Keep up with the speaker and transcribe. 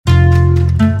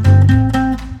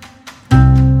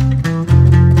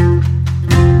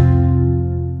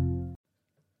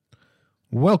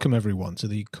Welcome everyone to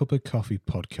the Cup of Coffee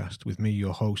podcast with me,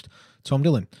 your host, Tom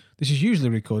Dillon. This is usually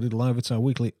recorded live at our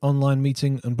weekly online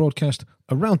meeting and broadcast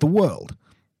around the world.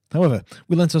 However,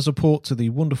 we lent our support to the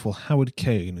wonderful Howard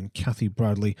Kane and Kathy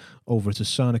Bradley over at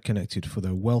Asana Connected for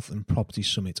their Wealth and Property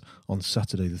Summit on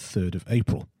Saturday the 3rd of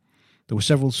April. There were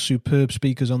several superb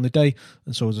speakers on the day,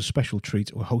 and so as a special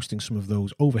treat, we're hosting some of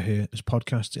those over here as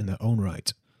podcasts in their own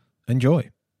right. Enjoy.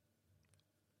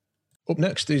 Up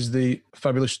next is the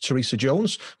fabulous Teresa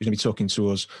Jones, who's going to be talking to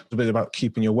us a bit about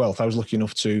keeping your wealth. I was lucky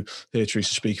enough to hear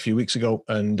Teresa speak a few weeks ago,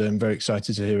 and I'm very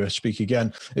excited to hear her speak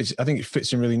again. I think it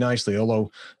fits in really nicely,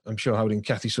 although I'm sure Howard and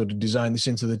Kathy sort of designed this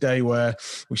into the day where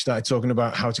we started talking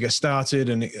about how to get started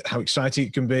and how exciting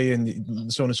it can be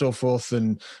and so on and so forth,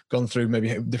 and gone through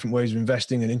maybe different ways of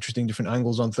investing and interesting different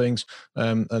angles on things.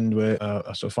 And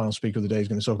our sort of final speaker of the day is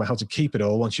going to talk about how to keep it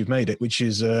all once you've made it, which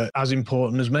is as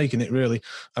important as making it, really.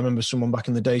 I remember someone back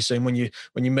in the day saying when you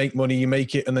make money, you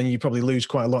make it, and then you probably lose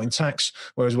quite a lot in tax.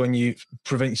 Whereas when you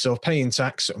prevent yourself paying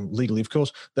tax, legally of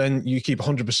course, then you keep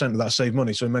 100% of that saved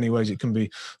money. So in many ways, it can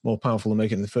be more powerful than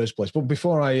making it in the first place. But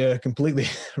before I completely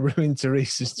ruin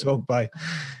Teresa's talk by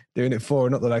doing it for her,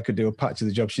 not that I could do a patch of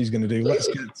the job she's going to do,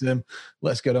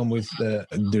 let's get on with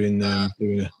doing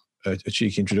a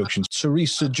cheeky introduction.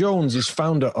 Teresa Jones is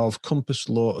founder of Compass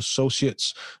Law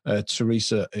Associates.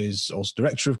 Teresa is also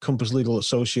director of Compass Legal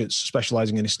Associates,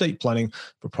 specializing in estate planning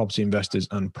for property investors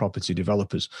and property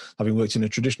developers. Having worked in a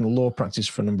traditional law practice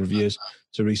for a number of years,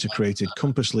 Teresa created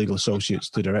Compass Legal Associates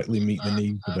to directly meet the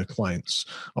needs of her clients,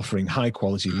 offering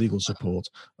high-quality legal support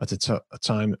at a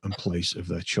time and place of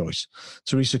their choice.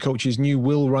 Teresa coaches new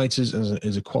will writers and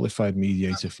is a qualified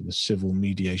mediator for the Civil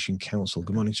Mediation Council.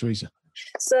 Good morning, Teresa.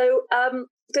 So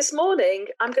this morning,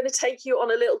 I'm going to take you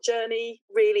on a little journey,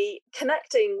 really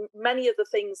connecting many of the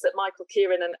things that Michael,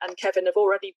 Kieran and Kevin have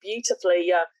already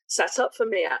beautifully set up for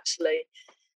me, actually.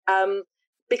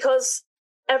 Because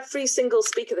every single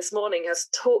speaker this morning has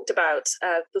talked about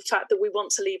the fact that we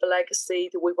want to leave a legacy,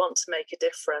 that we want to make a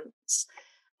difference,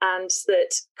 and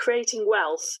that creating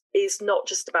wealth is not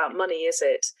just about money, is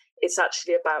it? It's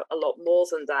actually about a lot more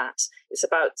than that. It's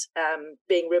about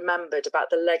being remembered, about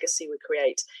the legacy we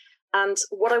create. And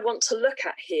what I want to look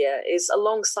at here is,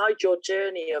 alongside your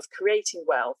journey of creating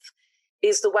wealth,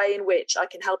 is the way in which I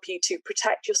can help you to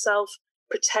protect yourself,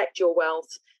 protect your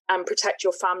wealth, and protect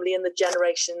your family and the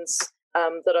generations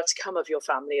that are to come of your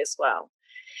family as well.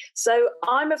 So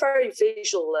I'm a very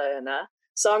visual learner.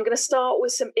 So I'm going to start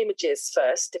with some images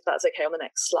first, if that's okay, on the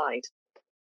next slide.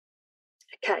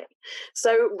 Okay,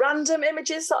 so random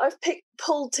images that I've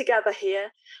pulled together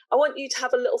here. I want you to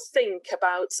have a little think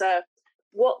about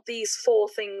what these four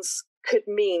things could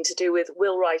mean to do with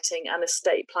will writing and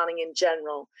estate planning in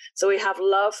general. So we have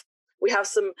love, we have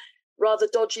some rather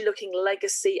dodgy looking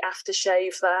legacy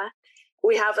aftershave there.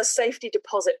 We have a safety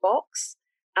deposit box,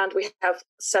 and we have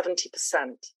 70%.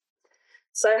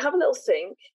 So have a little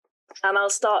think. And I'll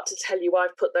start to tell you why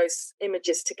I've put those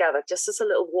images together, just as a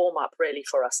little warm-up, really,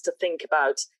 for us to think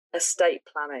about estate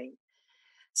planning.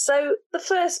 So the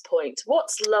first point,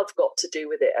 what's love got to do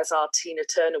with it, as our Tina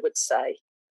Turner would say?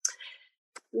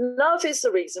 Love is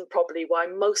the reason probably why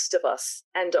most of us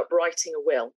end up writing a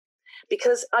will,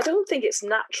 because I don't think it's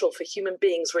natural for human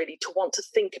beings really to want to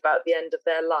think about the end of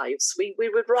their lives. We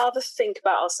would rather think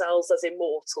about ourselves as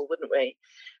immortal, wouldn't we?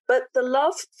 But the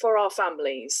love for our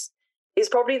families is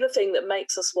probably the thing that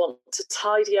makes us want to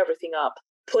tidy everything up,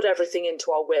 put everything into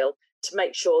our will to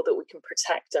make sure that we can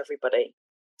protect everybody.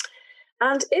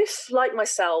 And if, like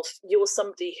myself, you're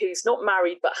somebody who's not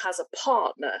married but has a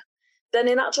partner, then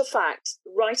in actual fact,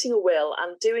 writing a will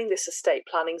and doing this estate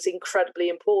planning is incredibly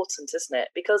important, isn't it?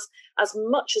 Because as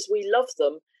much as we love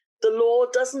them, the law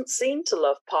doesn't seem to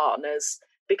love partners,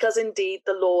 because indeed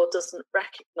the law doesn't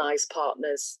recognise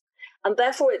partners. And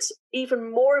therefore, it's even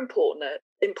more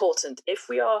important if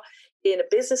we are in a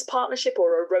business partnership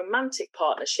or a romantic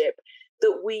partnership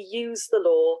that we use the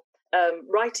law,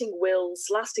 writing wills,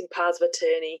 lasting powers of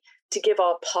attorney, to give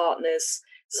our partners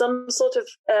some sort of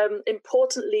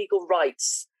important legal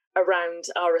rights around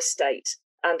our estate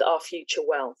and our future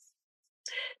wealth.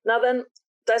 Now then,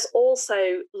 there's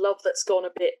also love that's gone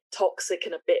a bit toxic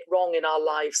and a bit wrong in our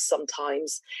lives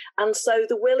sometimes. And so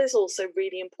the will is also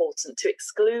really important to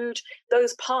exclude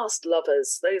those past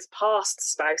lovers, those past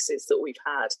spouses that we've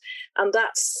had. And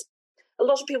that's, a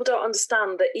lot of people don't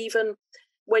understand that even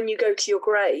when you go to your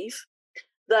grave,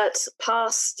 that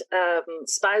past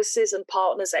spouses and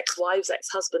partners, ex-wives,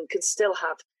 ex-husband can still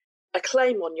have a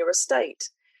claim on your estate.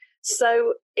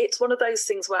 So it's one of those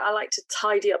things where I like to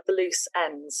tidy up the loose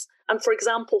ends. And for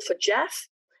example, for Jeff,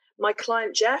 my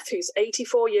client Jeff, who's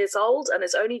 84 years old and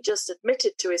has only just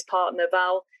admitted to his partner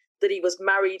Val that he was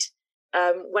married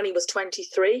when he was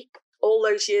 23, all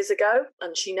those years ago,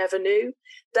 and she never knew,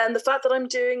 then the fact that I'm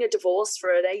doing a divorce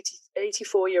for an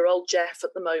 84-year-old Jeff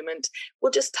at the moment will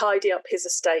just tidy up his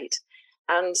estate.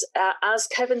 And as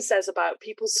Kevin says about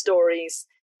people's stories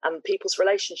and people's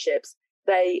relationships,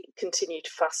 they continue to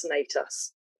fascinate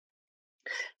us.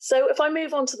 So if I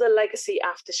move on to the legacy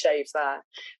aftershave there,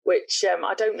 which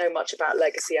I don't know much about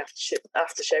legacy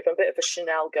aftershave. I'm a bit of a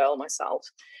Chanel girl myself.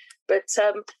 But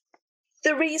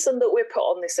the reason that we're put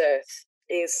on this earth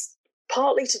is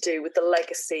partly to do with the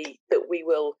legacy that we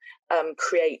will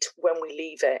create when we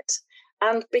leave it.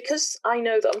 And because I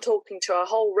know that I'm talking to a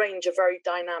whole range of very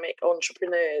dynamic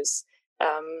entrepreneurs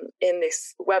in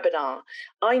this webinar,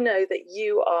 I know that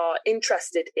you are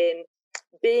interested in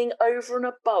being over and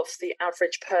above the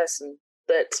average person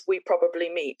that we probably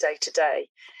meet day to day.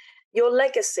 Your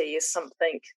legacy is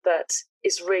something that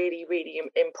is really, really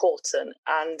important,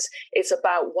 and it's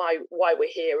about why we're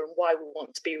here and why we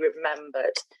want to be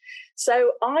remembered.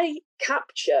 So I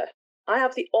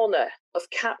have the honour of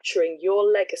capturing your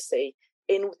legacy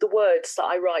in the words that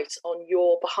I write on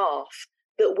your behalf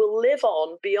that will live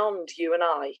on beyond you and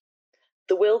I.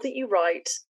 The will that you write,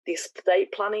 the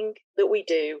estate planning that we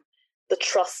do, the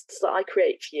trusts that I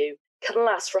create for you can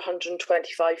last for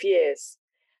 125 years.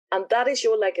 And that is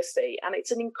your legacy. And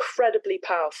it's an incredibly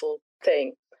powerful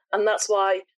thing. And that's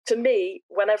why, for me,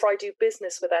 whenever I do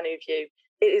business with any of you,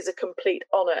 it is a complete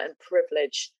honour and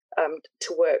privilege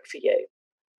to work for you.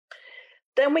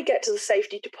 Then we get to the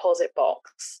safety deposit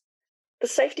box. The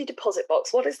safety deposit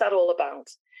box, what is that all about?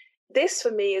 This,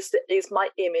 for me, is my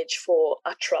image for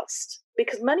a trust.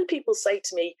 Because many people say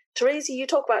to me, Teresa, you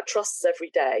talk about trusts every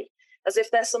day, as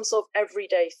if they're some sort of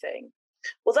everyday thing.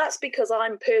 Well, that's because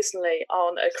I'm personally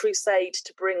on a crusade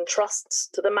to bring trusts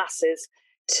to the masses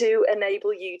to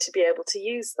enable you to be able to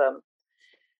use them.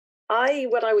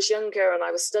 When I was younger and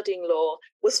I was studying law,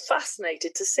 was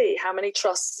fascinated to see how many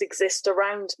trusts exist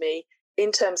around me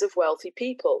in terms of wealthy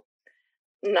people.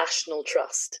 National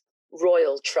Trust,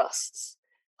 Royal Trusts,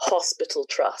 hospital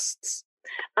trusts.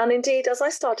 And indeed, as I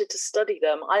started to study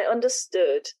them, I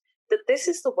understood that this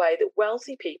is the way that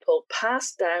wealthy people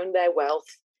pass down their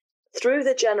wealth through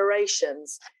the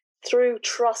generations, through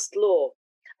trust law.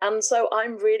 And so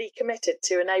I'm really committed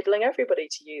to enabling everybody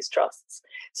to use trusts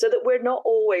so that we're not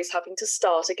always having to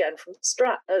start again from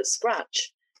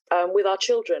scratch with our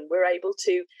children. We're able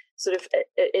to sort of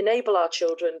enable our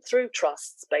children through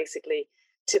trusts, basically,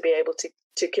 to be able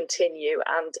to continue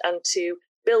and to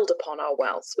build upon our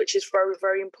wealth, which is very,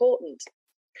 very important.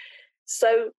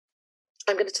 So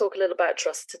I'm going to talk a little about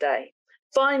trust today.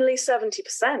 Finally,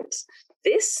 70%.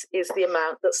 This is the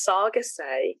amount that Saga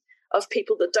say of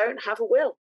people that don't have a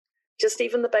will. Just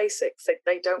even the basics,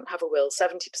 they don't have a will.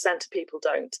 70% of people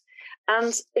don't.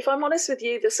 And if I'm honest with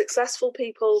you, the successful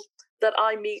people that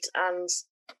I meet and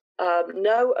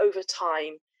know over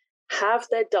time have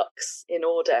their ducks in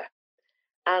order.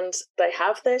 And they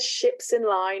have their ships in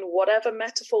line, whatever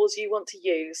metaphors you want to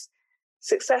use.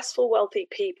 Successful, wealthy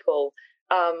people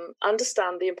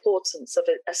understand the importance of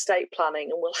estate planning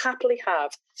and will happily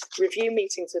have review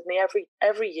meetings with me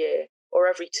every year or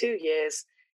every 2 years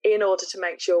in order to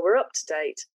make sure we're up to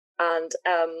date and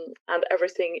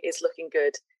everything is looking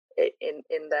good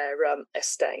in their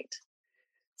estate.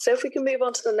 So if we can move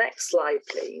on to the next slide,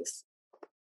 please.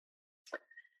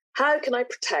 How can I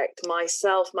protect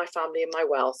myself, my family, and my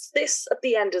wealth? This, at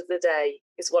the end of the day,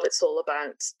 is what it's all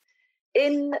about.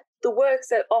 In the work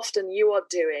that often you are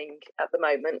doing at the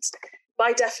moment,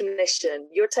 by definition,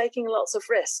 you're taking lots of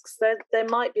risks. There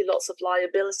might be lots of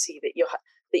liability that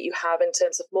you have in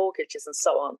terms of mortgages and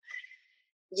so on.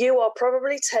 You are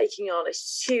probably taking on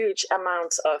a huge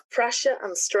amount of pressure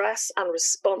and stress and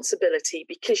responsibility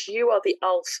because you are the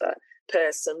alpha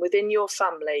person within your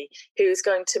family who is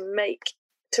going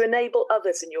to enable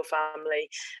others in your family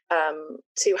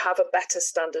to have a better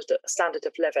standard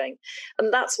of living.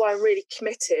 And that's why I'm really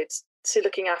committed to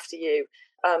looking after you,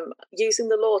 using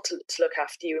the law to look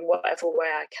after you in whatever way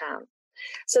I can.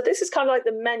 So this is kind of like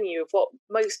the menu of what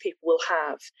most people will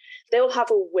have. They'll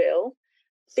have a will,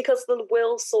 because the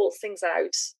will sorts things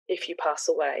out if you pass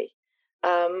away.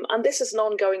 And this is an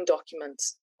ongoing document.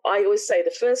 I always say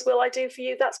the first will I do for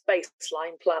you, that's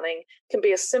baseline planning, can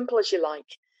be as simple as you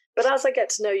like. But as I get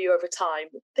to know you over time,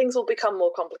 things will become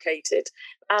more complicated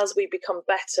as we become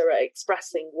better at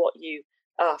expressing what you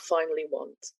finally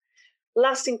want.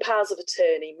 Lasting powers of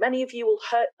attorney. Many of you will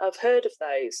have heard of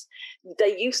those.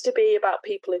 They used to be about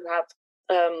people who have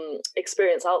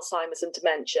experienced Alzheimer's and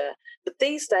dementia. But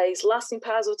these days, lasting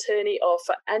powers of attorney are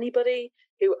for anybody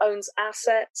who owns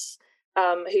assets,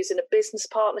 who's in a business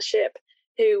partnership,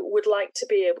 who would like to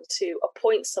be able to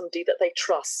appoint somebody that they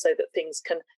trust so that things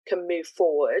can move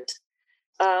forward.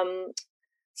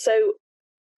 So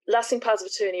lasting powers of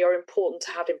attorney are important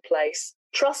to have in place.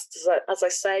 Trusts, as I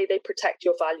say, they protect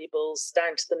your valuables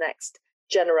down to the next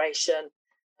generation.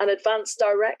 An advance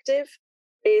directive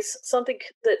is something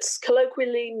that's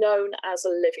colloquially known as a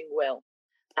living will.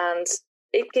 And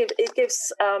it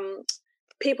gives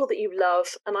people that you love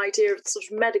an idea of the sort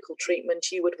of medical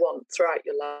treatment you would want throughout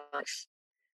your life.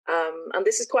 And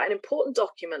this is quite an important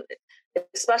document,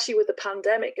 especially with the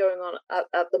pandemic going on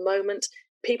at the moment,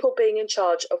 people being in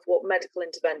charge of what medical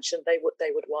intervention they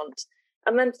would want.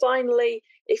 And then finally,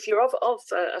 if you're of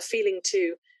a feeling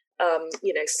to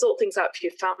sort things out for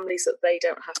your family so that they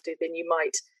don't have to, then you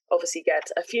might obviously get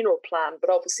a funeral plan. But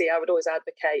obviously, I would always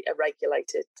advocate a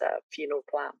regulated funeral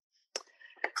plan.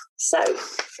 So,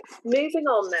 moving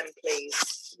on then,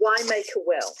 please. Why make a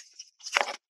will?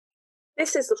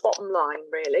 This is the bottom line,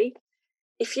 really.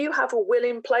 If you have a will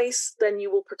in place, then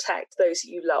you will protect those that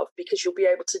you love because you'll be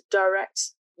able to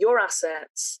direct your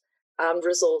assets and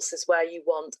resources where you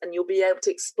want, and you'll be able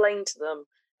to explain to them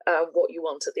what you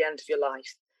want at the end of your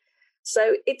life.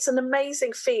 So it's an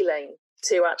amazing feeling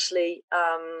to actually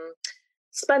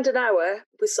spend an hour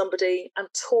with somebody and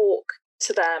talk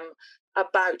to them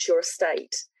about your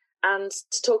estate, and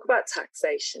to talk about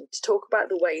taxation, to talk about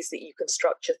the ways that you can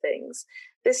structure things.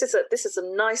 This is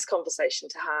a nice conversation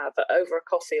to have over a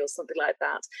coffee or something like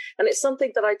that. And it's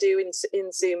something that I do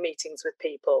in Zoom meetings with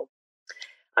people.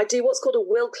 I do what's called a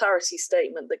will clarity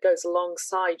statement that goes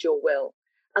alongside your will.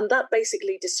 And that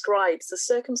basically describes the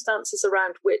circumstances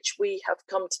around which we have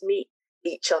come to meet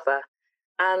each other,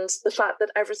 and the fact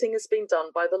that everything has been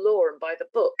done by the law and by the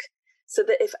book, so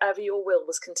that if ever your will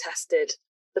was contested,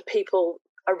 the people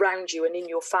around you and in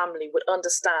your family would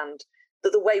understand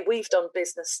that the way we've done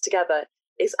business together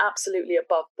is absolutely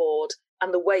above board,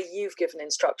 and the way you've given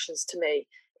instructions to me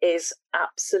is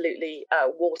absolutely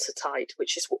watertight,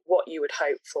 which is what you would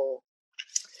hope for.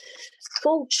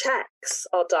 Full checks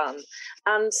are done,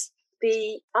 and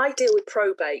I deal with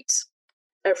probate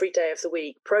every day of the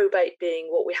week. Probate being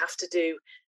what we have to do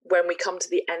when we come to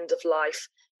the end of life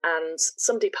and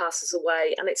somebody passes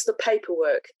away, and it's the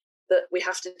paperwork that we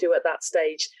have to do at that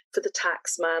stage for the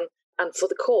taxman and for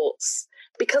the courts.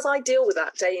 Because I deal with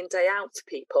that day in, day out for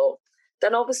people,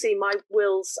 then obviously my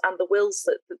wills and the wills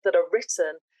that are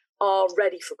written are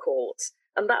ready for court.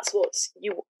 And that's what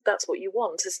you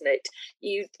want, isn't it?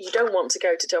 You don't want to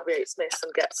go to WH Smith's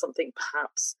and get something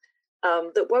perhaps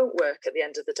that won't work at the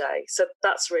end of the day. So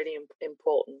that's really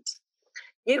important.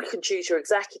 You can choose your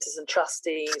executors and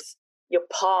trustees. Your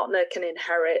partner can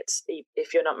inherit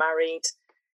if you're not married.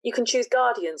 You can choose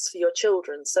guardians for your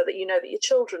children so that you know that your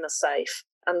children are safe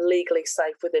and legally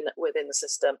safe within the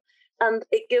system. And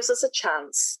it gives us a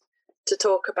chance to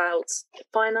talk about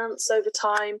finance over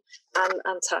time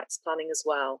and tax planning as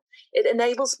well. It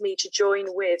enables me to join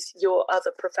with your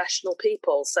other professional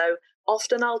people. So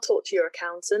often I'll talk to your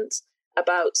accountant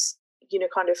about,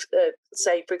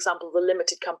 say, for example, the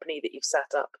limited company that you've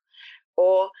set up.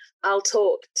 Or I'll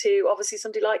talk to, obviously,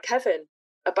 somebody like Kevin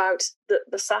about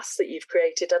the SaaS that you've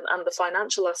created and the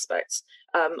financial aspects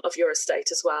of your estate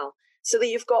as well. So that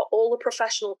you've got all the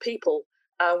professional people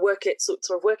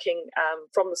working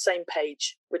from the same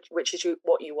page, which is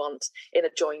what you want in a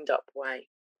joined up way.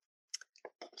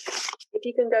 If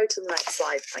you can go to the next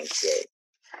slide, thank you.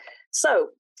 So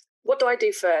what do I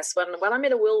do first when I'm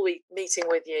in a will meeting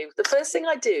with you? The first thing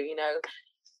I do,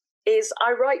 is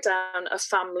I write down a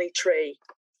family tree.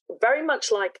 Very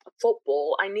much like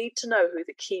football, I need to know who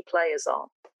the key players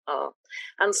are.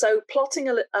 And so plotting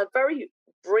a very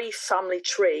brief family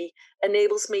tree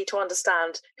enables me to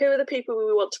understand who are the people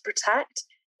we want to protect,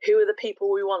 who are the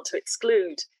people we want to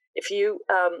exclude. If you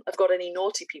have got any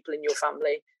naughty people in your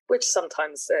family, which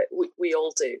sometimes we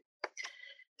all do.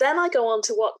 Then I go on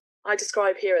to what I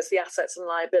describe here as the assets and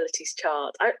liabilities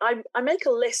chart. I make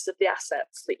a list of the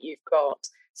assets that you've got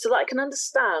so that I can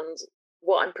understand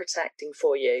what I'm protecting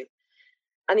for you.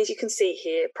 And as you can see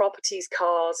here, properties,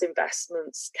 cars,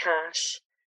 investments, cash.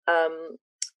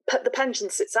 The pension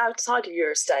sits outside of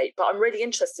your estate, but I'm really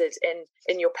interested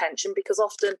in your pension because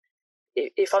often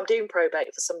if I'm doing probate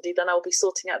for somebody, then I'll be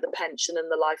sorting out the pension and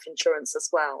the life insurance as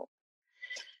well.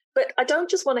 But I don't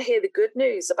just want to hear the good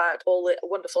news about all the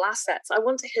wonderful assets. I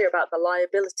want to hear about the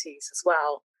liabilities as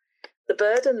well, the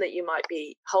burden that you might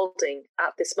be holding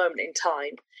at this moment in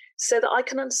time, so that I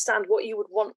can understand what you would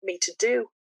want me to do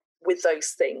with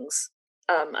those things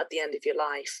at the end of your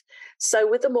life. So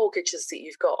with the mortgages that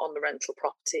you've got on the rental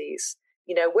properties,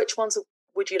 which ones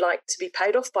would you like to be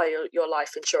paid off by your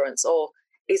life insurance, or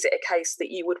is it a case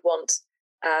that you would want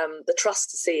the trust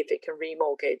to see if it can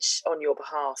remortgage on your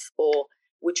behalf, or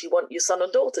would you want your son or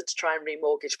daughter to try and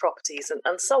remortgage properties,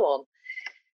 and so on?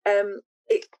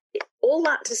 All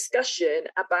that discussion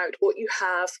about what you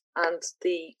have and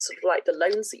the sort of like the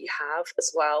loans that you have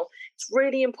as well, it's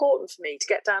really important for me to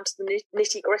get down to the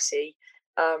nitty gritty,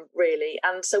 really.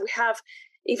 And so we have,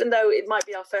 even though it might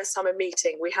be our first time in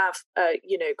meeting, we have,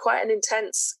 quite an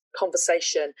intense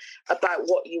conversation about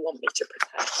what you want me to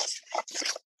protect.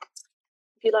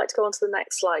 If you'd like to go on to the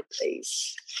next slide,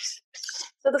 please.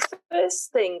 So the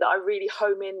first thing that I really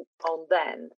home in on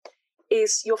then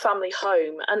is your family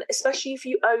home, and especially if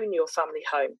you own your family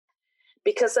home,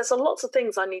 because there's lots of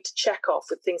things I need to check off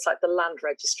with things like the land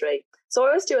registry. So I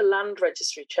always do a land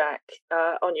registry check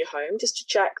on your home, just to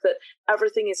check that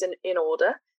everything is in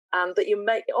order, and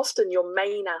that often your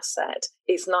main asset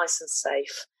is nice and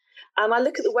safe. And I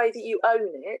look at the way that you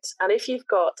own it, and if you've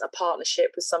got a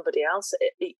partnership with somebody else,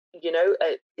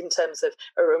 in terms of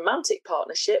a romantic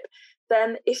partnership,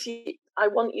 then I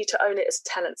want you to own it as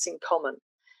tenants in common,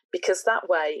 because that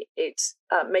way it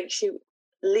makes you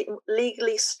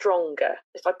legally stronger,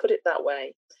 if I put it that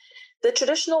way. The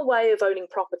traditional way of owning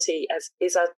property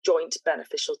is as joint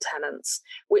beneficial tenants,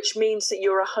 which means that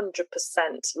you're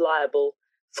 100% liable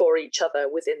for each other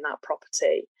within that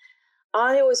property.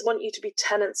 I always want you to be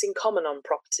tenants in common on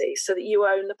property, so that you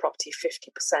own the property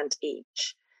 50%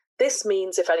 each. This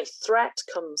means if any threat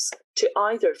comes to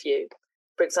either of you,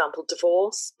 for example,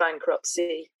 divorce,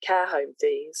 bankruptcy, care home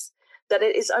fees, then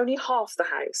it is only half the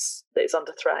house that is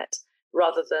under threat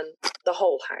rather than the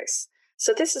whole house.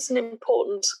 So this is an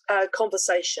important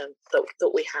conversation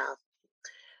that we have.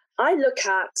 I look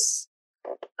at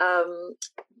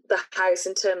the house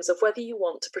in terms of whether you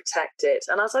want to protect it.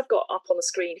 And as I've got up on the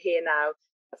screen here now,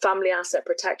 a family asset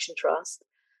protection trust,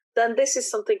 then this is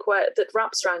something that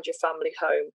wraps around your family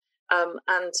home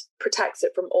and protects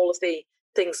it from all of the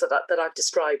things that I've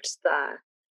described there.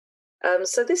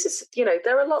 So this is,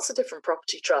 there are lots of different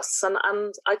property trusts, and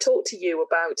I talked to you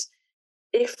about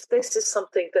if this is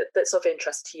something that's of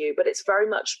interest to you, but it's very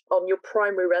much on your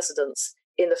primary residence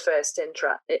in the first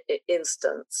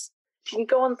instance. You can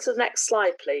go on to the next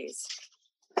slide, please.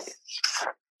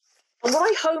 And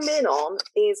what I home in on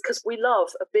is, because we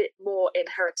love a bit more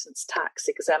inheritance tax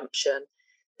exemption,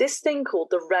 this thing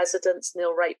called the residence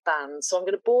nil rate band. So I'm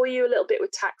going to bore you a little bit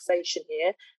with taxation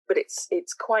here, but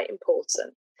it's quite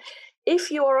important. If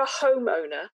you are a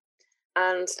homeowner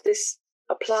and this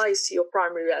applies to your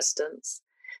primary residence,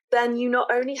 then you not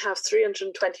only have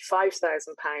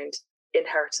 £325,000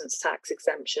 inheritance tax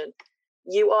exemption,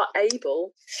 you are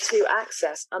able to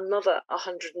access another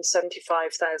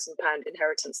 £175,000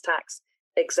 inheritance tax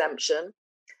exemption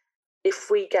if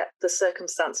we get the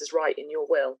circumstances right in your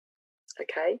will.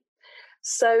 Okay,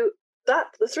 so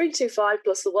that the 325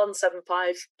 plus the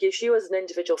 175 gives you as an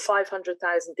individual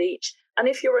 500,000 each, and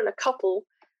if you're in a couple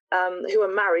who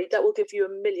are married, that will give you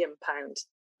 £1 million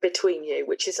between you,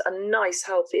 which is a nice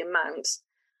healthy amount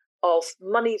of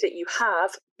money that you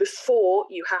have before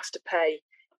you have to pay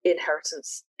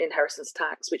inheritance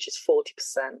tax, which is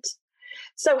 40%.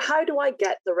 So how do I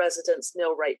get the residence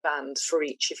nil rate band for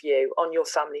each of you on your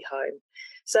family home?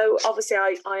 So obviously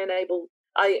I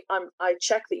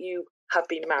check that you have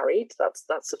been married. That's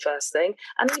the first thing.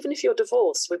 And even if you're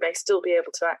divorced, we may still be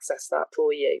able to access that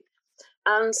for you.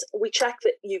 And we check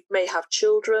that you may have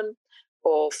children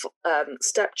or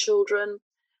stepchildren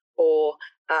or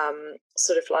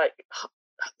sort of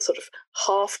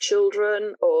half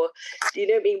children, or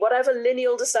whatever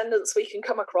lineal descendants we can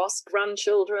come across,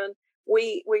 grandchildren.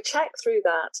 We check through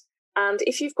that, and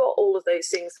if you've got all of those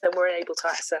things, then we're able to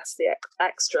access the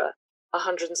extra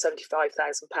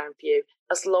 £175,000 for you,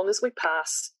 as long as we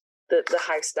pass the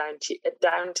house down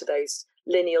to those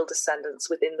lineal descendants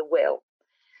within the will.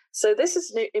 So this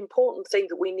is an important thing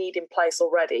that we need in place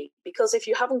already, because if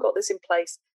you haven't got this in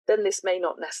place, then this may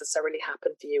not necessarily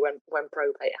happen for you when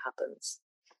probate happens.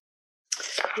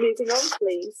 Moving on,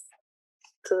 please,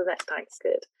 to the next. Thanks,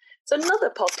 good. So another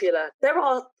popular, there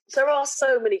are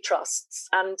so many trusts,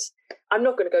 and I'm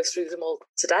not going to go through them all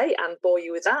today and bore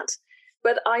you with that,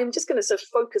 but I'm just going to sort of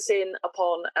focus in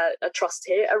upon a trust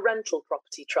here, a rental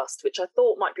property trust, which I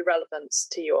thought might be relevant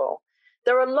to you all.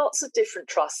 There are lots of different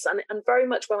trusts, and very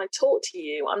much when I talk to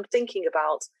you, I'm thinking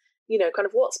about, kind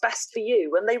of what's best for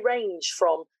you, and they range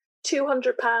from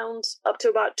 £200 up to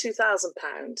about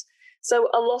 £2,000. So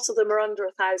a lot of them are under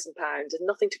 £1,000 and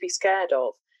nothing to be scared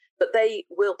of, but they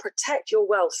will protect your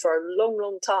wealth for a long,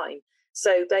 long time.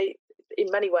 So they,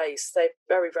 in many ways, they're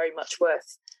very, very much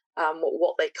worth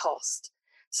what they cost.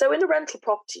 So in a rental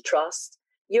property trust,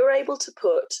 you're able to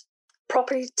put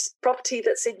property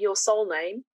that's in your sole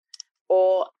name,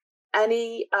 or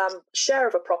any share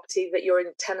of a property that you're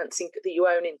in tenants that you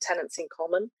own in tenants in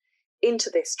common, into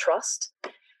this trust.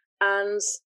 And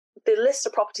the list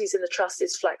of properties in the trust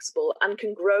is flexible and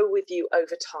can grow with you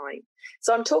over time.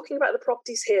 So I'm talking about the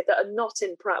properties here that are not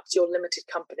in perhaps your limited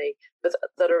company, but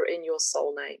that are in your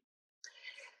sole name.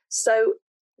 So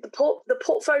the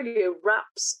portfolio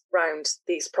wraps around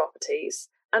these properties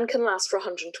and can last for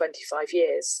 125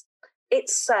 years. It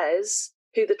says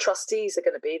who the trustees are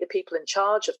going to be, the people in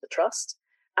charge of the trust,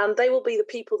 and they will be the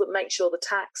people that make sure the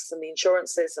tax and the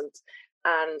insurances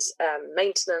and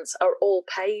maintenance are all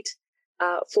paid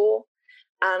for.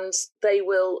 And they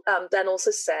will then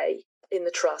also say in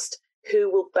the trust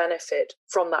who will benefit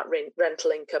from that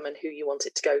rental income and who you want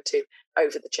it to go to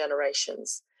over the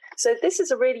generations. So this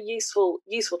is a really useful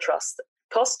trust that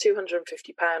costs £250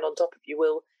 on top of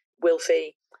your will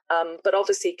fee, but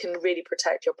obviously can really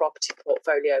protect your property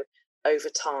portfolio over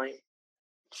time.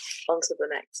 On to the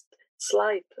next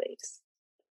slide, please.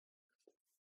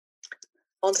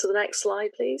 On to the next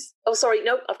slide, please. Oh, sorry,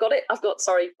 no, I've got it.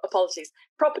 Sorry, apologies.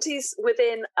 Properties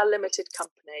within a limited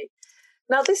company.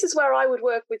 Now, this is where I would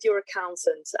work with your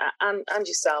accountant and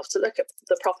yourself to look at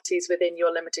the properties within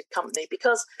your limited company,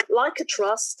 because like a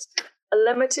trust, a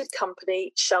limited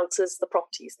company shelters the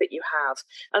properties that you have.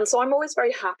 And so I'm always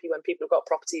very happy when people have got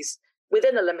properties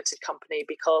within a limited company,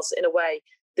 because in a way,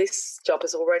 this job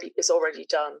is already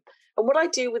done. And what I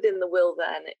do within the will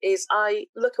then is I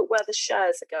look at where the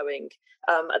shares are going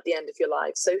at the end of your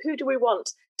life. So who do we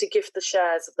want to gift the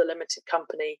shares of the limited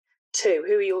company to?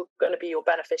 Who are going to be your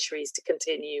beneficiaries to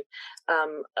continue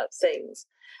things?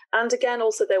 And again,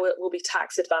 also there will be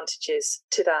tax advantages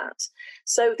to that.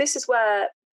 So this is where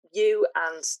you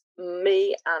and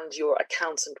me and your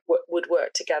accountant would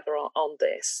work together on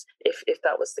this, if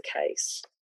that was the case.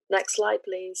 Next slide,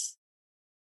 please.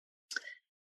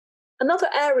 Another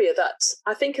area that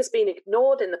I think has been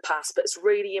ignored in the past, but it's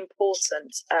really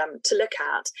important to look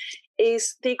at,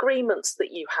 is the agreements that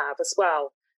you have as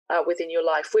well within your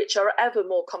life, which are ever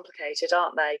more complicated,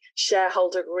 aren't they?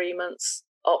 Shareholder agreements,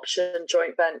 option,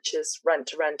 joint ventures,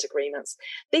 rent-to-rent agreements.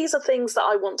 These are things that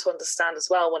I want to understand as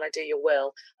well when I do your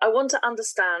will. I want to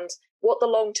understand what the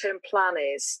long-term plan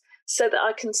is, so that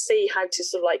I can see how to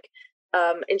sort of like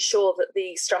ensure that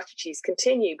the strategies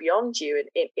continue beyond you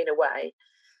in a way.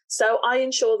 So I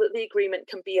ensure that the agreement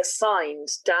can be assigned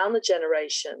down the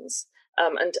generations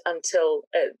and until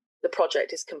the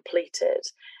project is completed.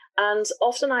 And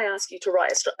often I ask you to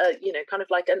write, kind of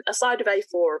like a side of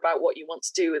A4 about what you want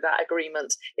to do with that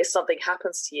agreement if something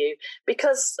happens to you,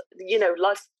 because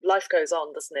life goes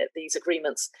on, doesn't it? These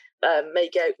agreements may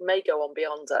go on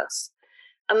beyond us.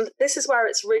 And this is where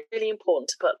it's really important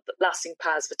to put lasting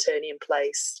powers of attorney in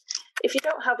place. If you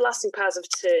don't have lasting powers of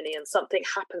attorney and something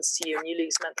happens to you and you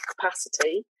lose mental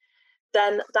capacity,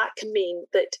 then that can mean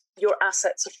that your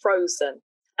assets are frozen.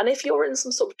 And if you're in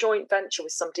some sort of joint venture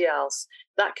with somebody else,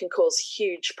 that can cause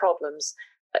huge problems.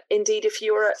 Indeed, if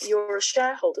you're a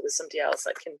shareholder with somebody else,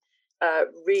 that can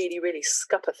really, really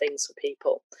scupper things for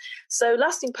people. So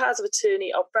lasting powers of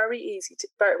attorney are very easy to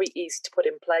put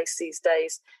in place these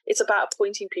days. It's about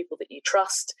appointing people that you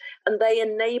trust, and they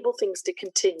enable things to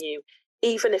continue,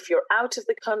 even if you're out of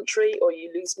the country or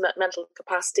you lose mental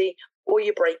capacity or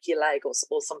you break your leg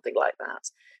or something like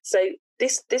that. So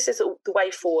this is the way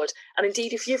forward. And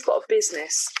indeed, if you've got a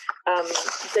business,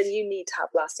 then you need to have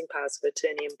lasting powers of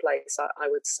attorney in place, I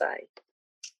would say.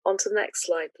 On to the next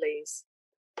slide, please.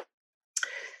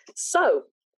 So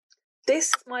this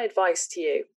is my advice to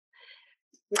you.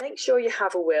 Make sure you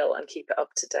have a will and keep it up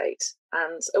to date.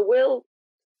 And a will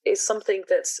is something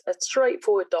that's a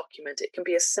straightforward document. It can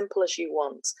be as simple as you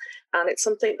want. And it's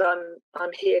something that I'm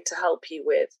here to help you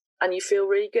with. And you feel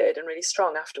really good and really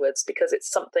strong afterwards because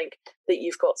it's something that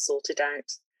you've got sorted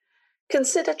out.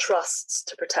 Consider trusts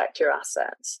to protect your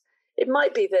assets. It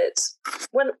might be that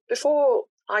before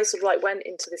I sort of like went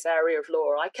into this area of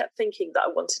law, I kept thinking that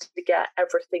I wanted to get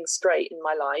everything straight in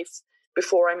my life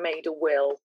before I made a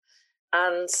will.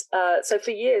 And so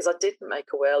for years I didn't make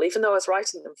a will, even though I was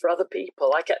writing them for other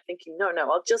people. I kept thinking, no,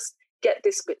 I'll just get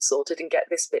this bit sorted and get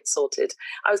this bit sorted.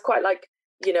 I was quite like,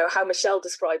 how Michelle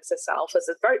describes herself as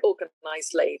a very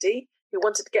organized lady who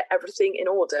wanted to get everything in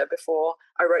order before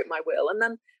I wrote my will. And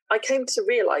then I came to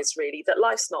realize really that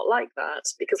life's not like that,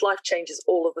 because life changes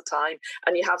all of the time,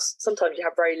 and sometimes you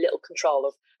have very little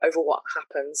control over what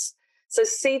happens. So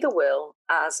see the will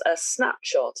as a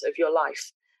snapshot of your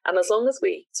life. And as long as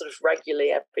we sort of regularly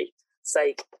every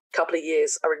say, couple of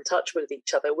years are in touch with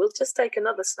each other, we'll just take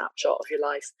another snapshot of your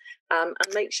life, and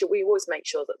we always make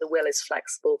sure that the will is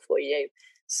flexible for you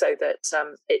so that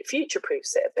it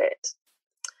future-proofs it a bit.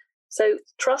 So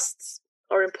trusts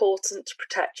are important to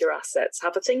protect your assets.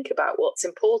 Have a think about what's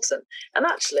important. And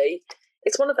actually,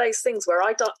 it's one of those things where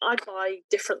I buy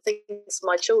different things for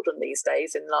my children these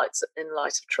days in light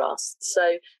of trust.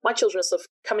 So my children are sort of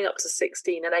coming up to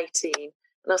 16 and 18, and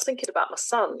I was thinking about my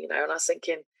son, and I was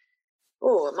thinking,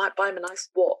 I might buy him a nice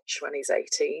watch when he's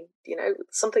 18,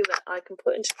 something that I can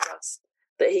put into trust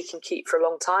that he can keep for a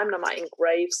long time, and I might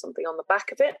engrave something on the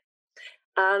back of it.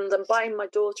 And I'm buying my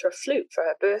daughter a flute for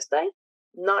her birthday,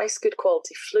 nice, good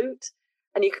quality flute.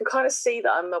 And you can kind of see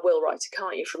that I'm a will writer,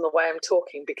 can't you, from the way I'm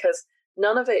talking, because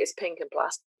none of it is pink and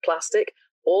plastic.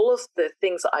 All of the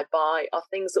things that I buy are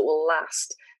things that will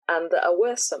last and that are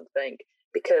worth something,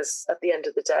 because at the end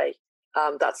of the day,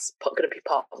 that's going to be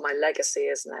part of my legacy,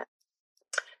 isn't it?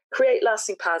 Create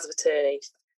lasting powers of attorney.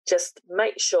 Just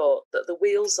make sure that the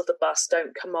wheels of the bus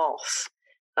don't come off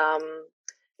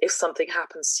if something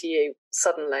happens to you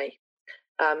suddenly.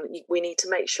 We need to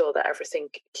make sure that everything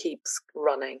keeps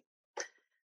running.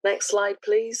 Next slide,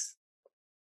 please.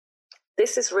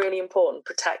 This is really important.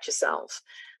 Protect yourself.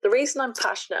 The reason I'm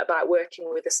passionate about working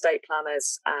with estate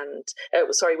planners and,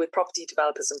 with property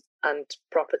developers and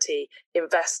property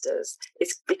investors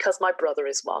is because my brother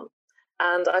is one.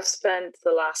 And I've spent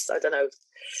the last,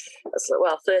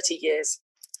 30 years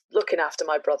looking after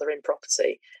my brother in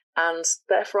property. And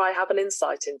therefore I have an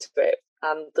insight into it.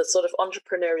 And the sort of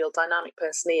entrepreneurial dynamic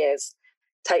person he is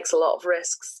takes a lot of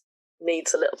risks,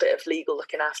 needs a little bit of legal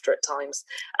looking after at times.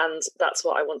 And that's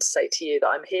what I want to say to you, that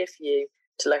I'm here for you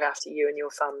to look after you and your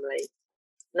family.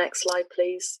 Next slide,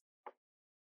 please.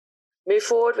 Move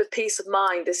forward with peace of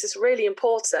mind. This is really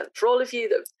important for all of you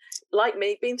that, like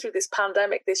me, been through this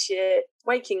pandemic this year.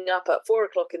 Waking up at 4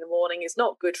 o'clock in the morning is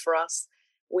not good for us.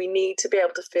 We need to be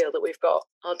able to feel that we've got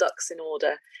our ducks in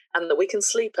order and that we can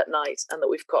sleep at night and that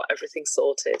we've got everything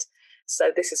sorted.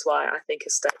 So this is why I think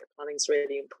estate planning is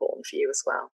really important for you as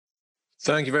well.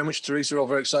 Thank you very much, Teresa. All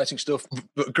very exciting stuff.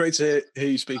 But great to hear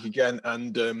you speak again.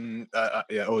 And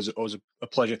always a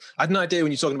pleasure. I had an idea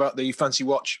when you're talking about the fancy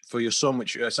watch for your son,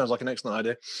 which sounds like an excellent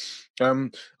idea.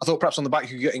 I thought perhaps on the back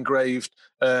you could get engraved,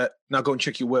 now go and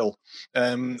check your will,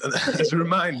 as a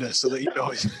reminder, so that he's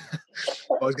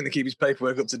always going to keep his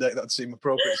paperwork up to date. That would seem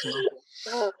appropriate.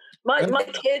 My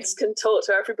kids can talk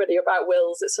to everybody about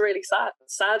wills. It's really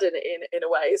sad in a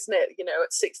way, isn't it?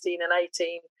 At 16 and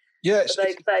 18. Yeah,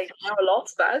 they know a lot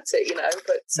about it,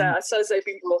 but I suppose they've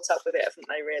been brought up with it, haven't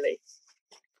they, really?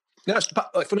 Yeah,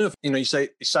 funny enough, you say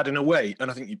it's sad in a way, and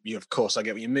I think you of course, I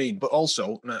get what you mean, but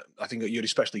also, I think that you'd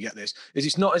especially get this,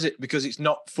 it's not, because it's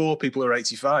not for people who are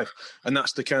 85, and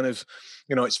that's the kind of,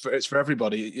 it's for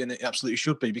everybody, and it absolutely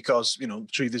should be, because, the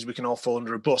truth is we can all fall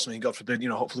under a bus. I mean, God forbid,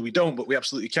 hopefully we don't, but we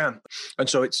absolutely can. And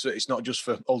so it's not just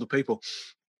for older people,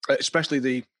 especially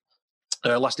the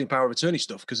lasting power of attorney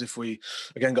stuff, because if we,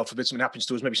 again, God forbid, something happens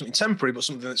to us, maybe something temporary, but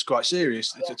something that's quite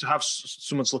serious, to have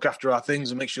someone to look after our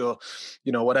things and make sure,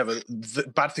 whatever,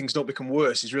 bad things don't become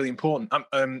worse is really important.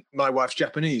 My wife's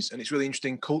Japanese, and it's really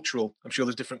interesting cultural. I'm sure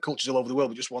there's different cultures all over the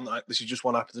world, but this is just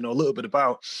one I happen to know a little bit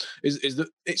about, is that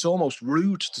it's almost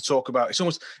rude to talk about. It's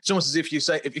almost as if you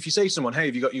say to someone, hey,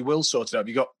 have you got your will sorted out? Have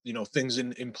you got, things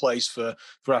in place for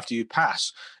after you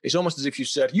pass? It's almost as if you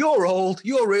said, you're old,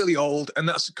 you're really old, and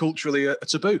that's culturally a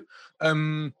taboo.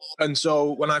 And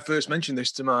so when I first mentioned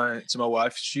this to my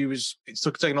wife, it's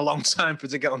taking a long time for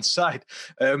her to get on side.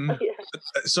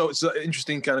 So it's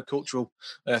interesting kind of cultural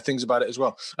things about it as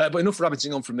well. But enough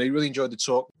rabbiting on from me. Really enjoyed the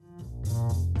talk.